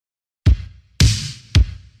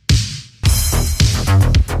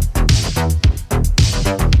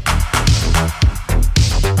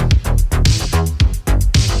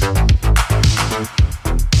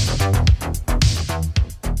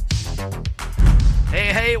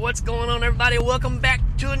Hey, what's going on, everybody? Welcome back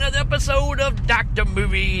to another episode of Dr.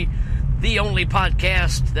 Movie, the only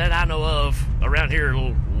podcast that I know of around here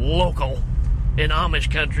local in Amish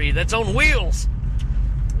country that's on wheels.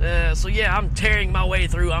 So yeah, I'm tearing my way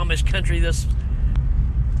through Amish country this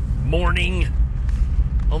morning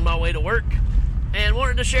on my way to work and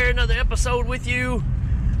wanted to share another episode with you.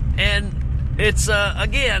 And it's,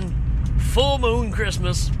 again, full moon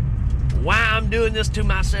Christmas. Why I'm doing this to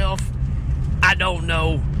myself, I don't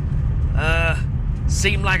know.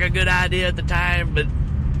 Seemed like a good idea at the time, but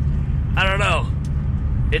I don't know.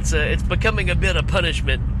 It's becoming a bit of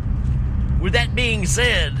punishment. With that being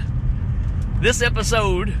said, this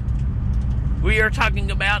episode, we are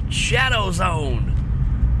talking about Shadowzone.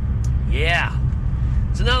 Yeah.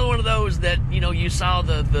 It's another one of those that, you saw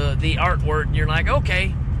the artwork and you're like,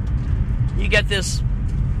 okay, you got this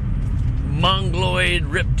mongoloid,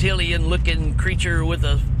 reptilian-looking creature with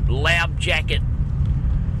a lab jacket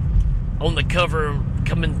on the cover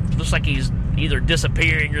looks like he's either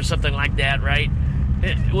disappearing or something like that, right?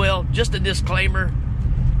 Well, just a disclaimer,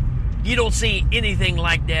 you don't see anything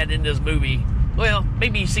like that in this movie. Well,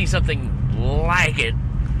 maybe you see something like it,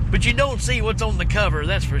 but you don't see what's on the cover,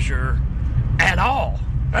 that's for sure. At all.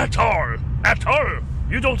 At all. At all.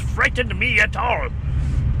 You don't frighten me at all.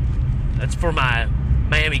 That's for my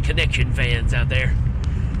Miami Connection fans out there.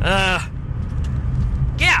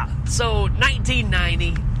 Yeah, so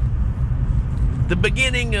 1990, the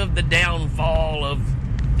beginning of the downfall of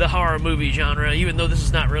the horror movie genre. Even though this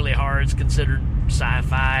is not really horror, it's considered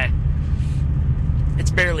sci-fi.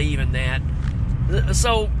 It's barely even that.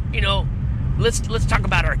 So, let's talk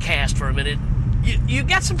about our cast for a minute. You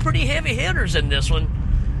got some pretty heavy hitters in this one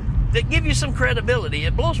that give you some credibility.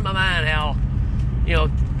 It blows my mind how,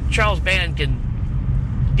 Charles Band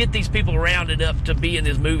can get these people rounded up to be in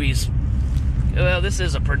his movies. Well, this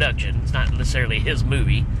is a production. It's not necessarily his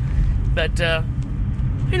movie. But,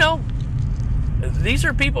 these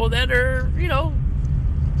are people that are,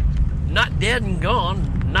 not dead and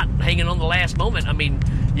gone, not hanging on the last moment. I mean,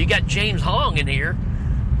 you got James Hong in here,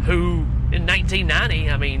 who, in 1990,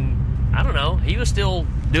 I don't know, he was still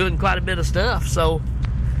doing quite a bit of stuff. So,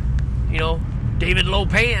 David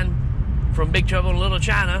Lopan from Big Trouble in Little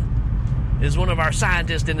China is one of our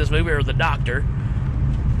scientists in this movie, or the doctor.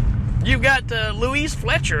 You've got Louise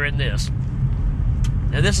Fletcher in this.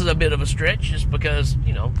 Now, this is a bit of a stretch just because,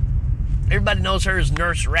 everybody knows her as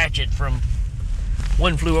Nurse Ratched from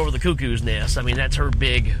One Flew Over the Cuckoo's Nest. That's her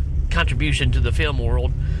big contribution to the film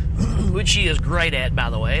world, which she is great at, by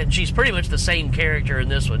the way. And she's pretty much the same character in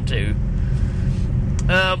this one, too.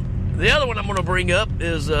 The other one I'm going to bring up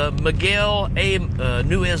is Miguel A.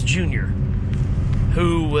 Nuez Jr.,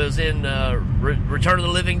 who was in Return of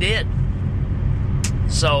the Living Dead.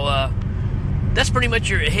 So, that's pretty much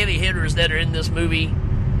your heavy hitters that are in this movie.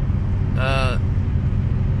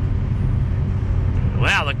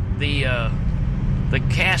 Wow, the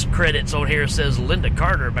cast credits on here says Linda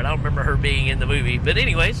Carter, but I don't remember her being in the movie. But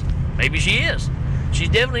anyways, maybe she is. She's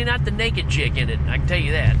definitely not the naked chick in it, I can tell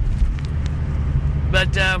you that.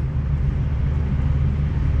 But,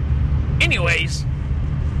 anyways,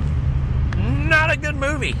 not a good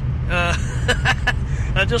movie.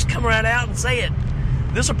 I'll just come right out and say it.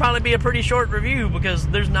 This will probably be a pretty short review because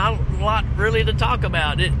there's not a lot really to talk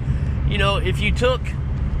about. It, if you took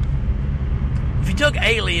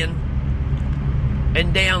Alien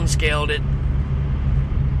and downscaled it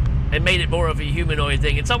and made it more of a humanoid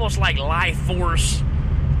thing, it's almost like Life Force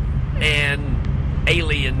and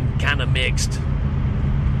Alien kind of mixed.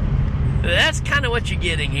 That's kind of what you're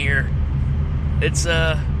getting here. It's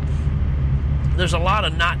there's a lot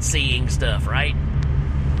of not seeing stuff, right?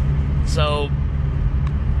 So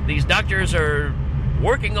these doctors are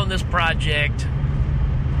working on this project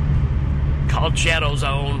called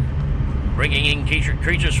Shadowzone, bringing in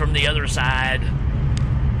creatures from the other side.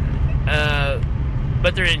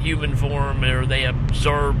 But they're in human form, or they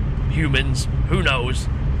absorb humans. Who knows?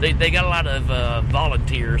 They got a lot of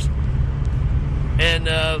volunteers. And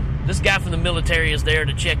this guy from the military is there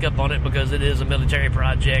to check up on it because it is a military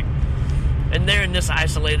project. And they're in this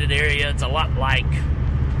isolated area. It's a lot like...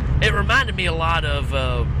 It reminded me a lot of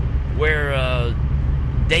where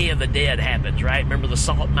Day of the Dead happens, right? Remember the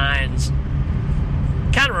salt mines?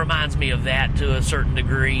 Kind of reminds me of that to a certain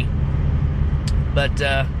degree. But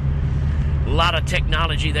a lot of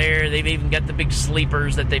technology there. They've even got the big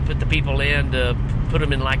sleepers that they put the people in to put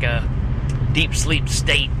them in like a deep sleep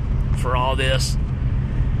state for all this.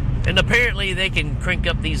 And apparently they can crank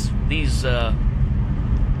up these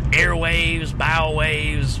airwaves,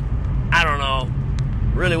 biowaves. I don't know.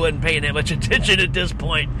 Really wasn't paying that much attention at this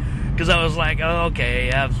point because I was like, oh,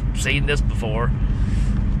 okay, I've seen this before.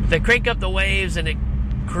 they crank up the waves, and it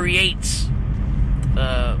creates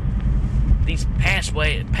these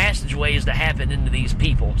passageways to happen into these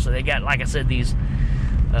people. So they got, like I said, these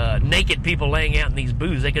naked people laying out in these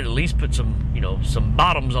booths. They could at least put some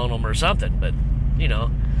bottoms on them or something, but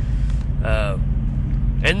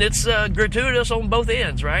and it's gratuitous on both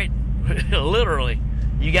ends, right? Literally,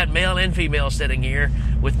 you got male and female sitting here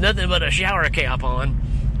with nothing but a shower cap on,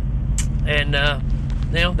 and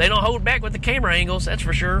they don't hold back with the camera angles, that's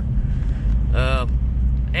for sure.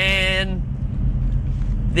 And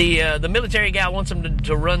the military guy wants them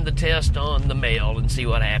to run the test on the male and see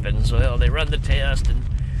what happens. Well, they run the test, and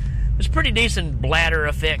there's a pretty decent bladder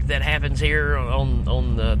effect that happens here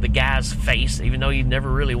on the guy's face, even though he never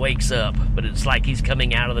really wakes up. But it's like he's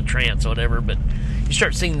coming out of the trance or whatever. But you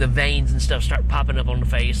start seeing the veins and stuff start popping up on the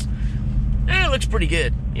face. And it looks pretty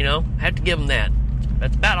good, Have to give him that.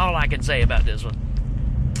 That's about all I can say about this one.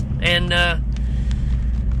 And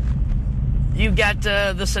you've got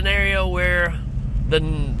the scenario where the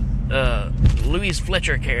Louise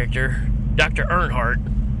Fletcher character, Dr. Earnhardt,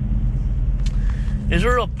 is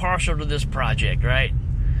real partial to this project, right?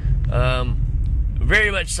 Very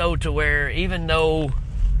much so, to where even though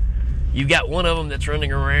you've got one of them that's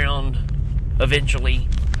running around eventually,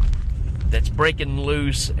 that's breaking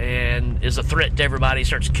loose and is a threat to everybody,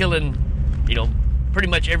 starts killing, pretty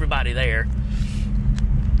much everybody there.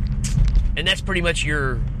 And that's pretty much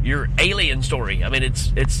your alien story. I mean,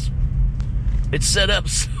 it's set up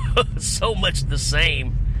so much the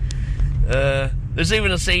same. There's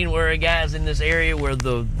even a scene where a guy's in this area where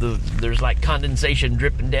there's like condensation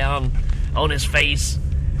dripping down on his face,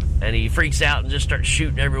 and he freaks out and just starts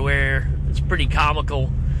shooting everywhere. It's pretty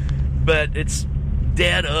comical, but it's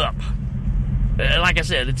dead up. Like I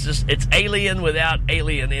said, it's Alien without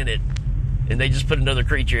alien in it, and they just put another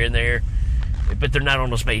creature in there, but they're not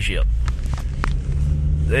on a spaceship.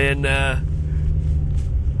 And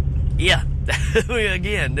yeah,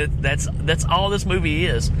 again, that's all this movie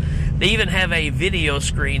is. They even have a video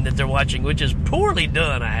screen that they're watching, which is poorly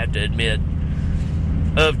done, I have to admit,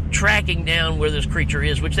 of tracking down where this creature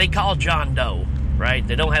is, which they call John Doe, right?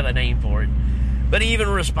 They don't have a name for it, but he even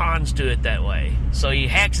responds to it that way. So he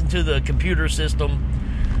hacks into the computer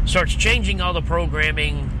system, starts changing all the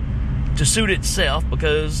programming to suit itself,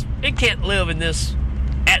 because it can't live in this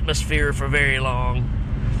atmosphere for very long.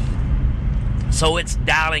 So it's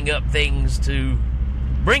dialing up things to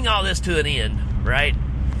bring all this to an end, right?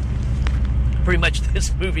 Pretty much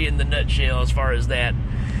this movie in the nutshell as far as that.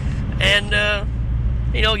 And,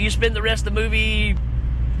 you spend the rest of the movie,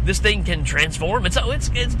 this thing can transform. It's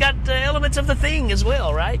got elements of the Thing as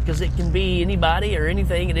well, right? Because it can be anybody or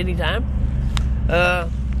anything at any time.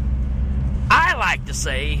 I like to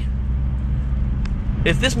say,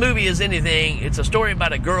 if this movie is anything, it's a story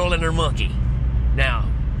about a girl and her monkey. Now,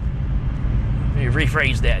 let me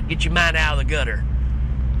rephrase that. Get your mind out of the gutter.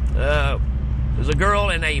 There's a girl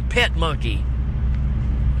and a pet monkey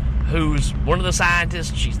who's one of the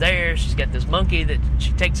scientists. She's there. She's got this monkey that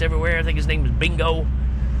she takes everywhere. I think his name is Bingo.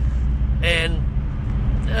 And,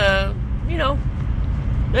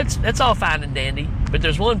 that's all fine and dandy. But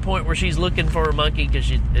there's one point where she's looking for her monkey because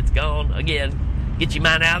it's gone. Again, get your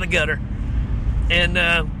mind out of the gutter.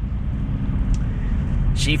 And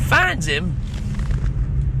she finds him,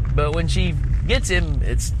 but when she gets him,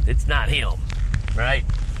 it's not him, right?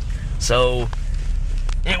 So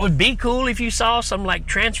it would be cool if you saw some like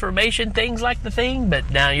transformation things like the Thing,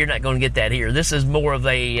 but now you're not going to get that here. This is more of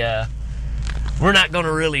a we're not going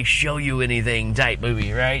to really show you anything type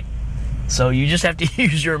movie, right? So you just have to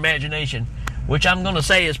use your imagination, which I'm going to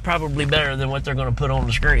say is probably better than what they're going to put on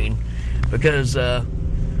the screen, because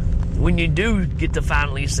when you do get to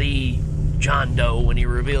finally see John Doe when he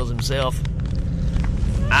reveals himself,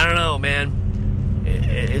 I don't know, man.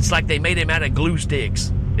 It's like they made him out of glue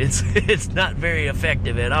sticks. It's not very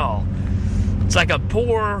effective at all. It's like a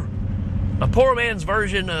poor man's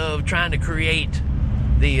version of trying to create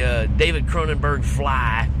the David Cronenberg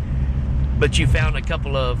Fly, but you found a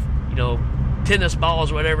couple of tennis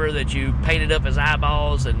balls or whatever that you painted up as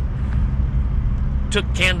eyeballs and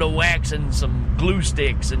took candle wax and some glue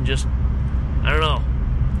sticks and just, I don't know,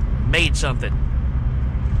 made something.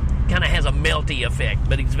 Kind of has a melty effect,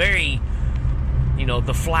 but he's very,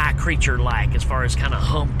 the Fly creature-like, as far as kind of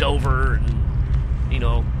humped over and,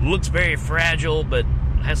 looks very fragile, but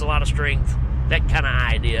has a lot of strength. That kind of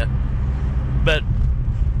idea. But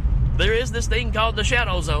there is this thing called the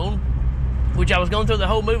Shadowzone, which I was going through the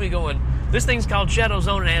whole movie going, this thing's called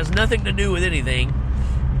Shadowzone and it has nothing to do with anything.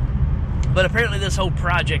 But apparently this whole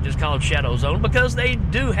project is called Shadowzone because they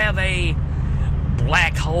do have a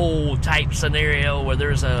black hole type scenario where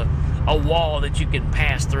there's a a wall that you can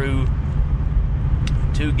pass through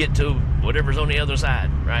to get to whatever's on the other side,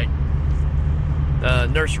 right?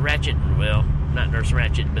 Nurse Ratched, well, not Nurse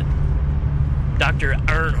Ratched, but Dr.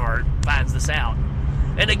 Earnhardt finds this out.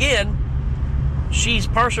 And again, she's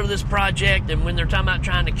partial to this project, and when they're talking about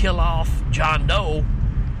trying to kill off John Doe,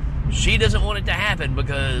 she doesn't want it to happen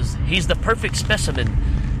because he's the perfect specimen.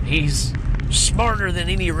 He's smarter than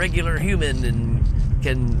any regular human and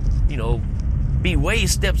can, be way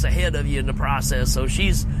steps ahead of you in the process. So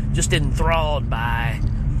she's just enthralled by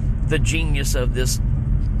the genius of this,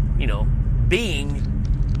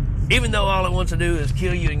 being, even though all it wants to do is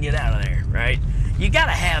kill you and get out of there, right? You got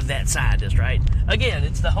to have that scientist, right? Again,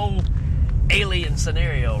 it's the whole alien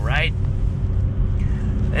scenario, right?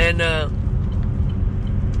 And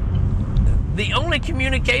the only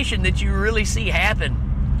communication that you really see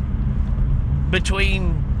happen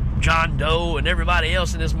between John Doe and everybody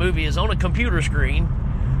else in this movie is on a computer screen,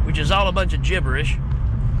 which is all a bunch of gibberish.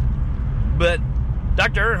 But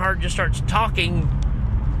Dr. Earnhardt just starts talking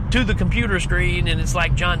to the computer screen, and it's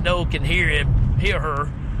like John Doe can hear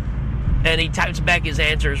her, and he types back his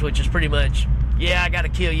answers, which is pretty much, yeah, I gotta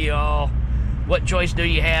kill you all. What choice do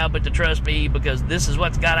you have but to trust me, because this is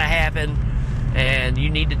what's gotta happen, and you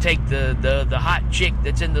need to take the hot chick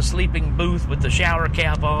that's in the sleeping booth with the shower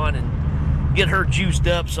cap on and get her juiced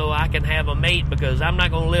up so I can have a mate, because I'm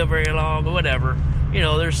not going to live very long or whatever.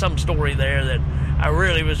 There's some story there that I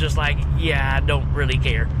really was just like, yeah, I don't really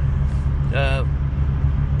care.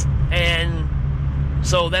 And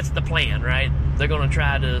so that's the plan, right? They're going to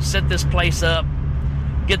try to set this place up,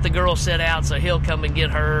 get the girl set out so he'll come and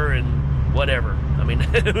get her and whatever. I mean,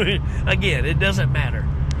 again, it doesn't matter.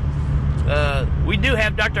 We do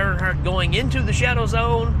have Dr. Earnhardt going into the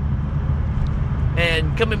Shadowzone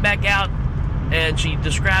and coming back out, and she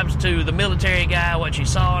describes to the military guy what she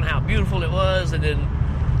saw and how beautiful it was, and then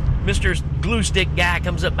Mr. Glue Stick guy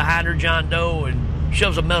comes up behind her, John Doe, and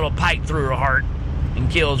shoves a metal pipe through her heart and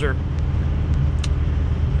kills her.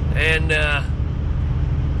 And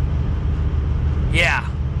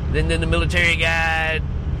then the military guy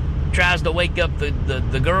tries to wake up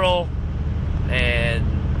the girl, and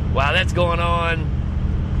while that's going on,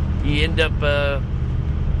 you end up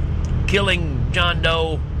killing John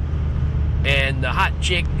Doe, and the hot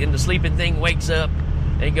chick in the sleeping thing wakes up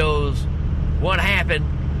and goes, what happened?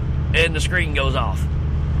 And the screen goes off.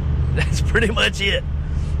 That's pretty much it.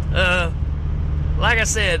 Like I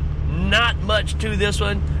said, not much to this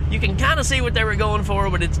one. You can kind of see what they were going for,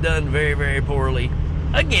 but it's done very, very poorly.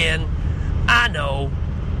 Again, I know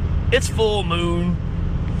it's full moon.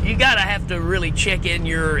 You gotta have to really check in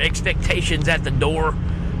your expectations at the door,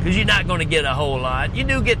 because you're not going to get a whole lot. You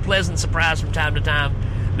do get pleasant surprise from time to time.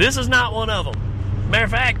 This is not one of them. Matter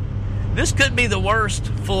of fact, this could be the worst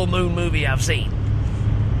full moon movie I've seen.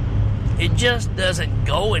 It just doesn't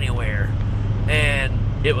go anywhere,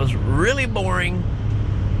 and it was really boring.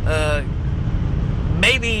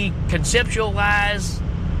 Maybe conception-wise,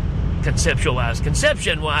 that's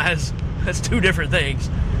two different things.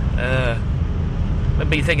 Let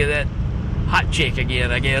me think of that hot chick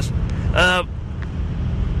again, I guess.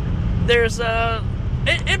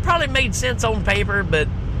 It probably made sense on paper, but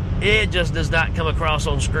it just does not come across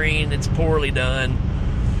on screen. It's poorly done.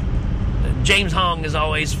 James Hong is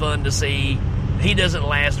always fun to see. He doesn't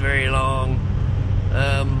last very long.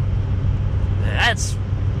 That's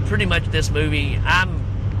pretty much this movie. I'm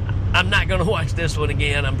not going to watch this one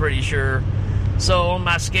again, I'm pretty sure. So on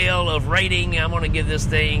my scale of rating, I'm going to give this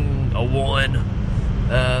thing a 1.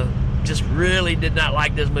 Just really did not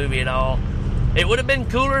like this movie at all. It would have been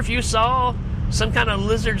cooler if you saw some kind of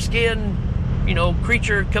lizard skin,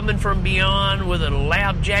 creature coming from beyond with a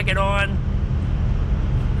lab jacket on.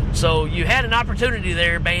 So you had an opportunity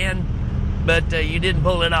there, band, but you didn't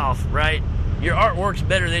pull it off, right? Your artwork's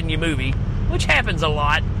better than your movie, which happens a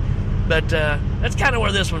lot, but that's kind of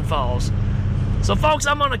where this one falls. So, folks,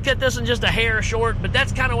 I'm going to cut this one just a hair short, but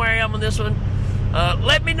that's kind of where I am on this one.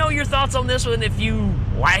 Let me know your thoughts on this one, if you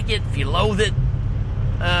like it, if you loathe it.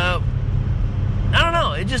 I don't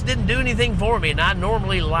know. It just didn't do anything for me, and I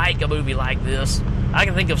normally like a movie like this. I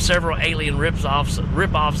can think of several Alien rip-offs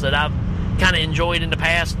that I've kind of enjoyed in the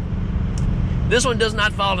past. This one does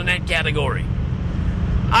not fall in that category.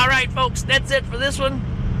 All right, folks, that's it for this one.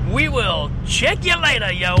 We will check you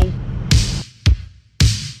later, yo.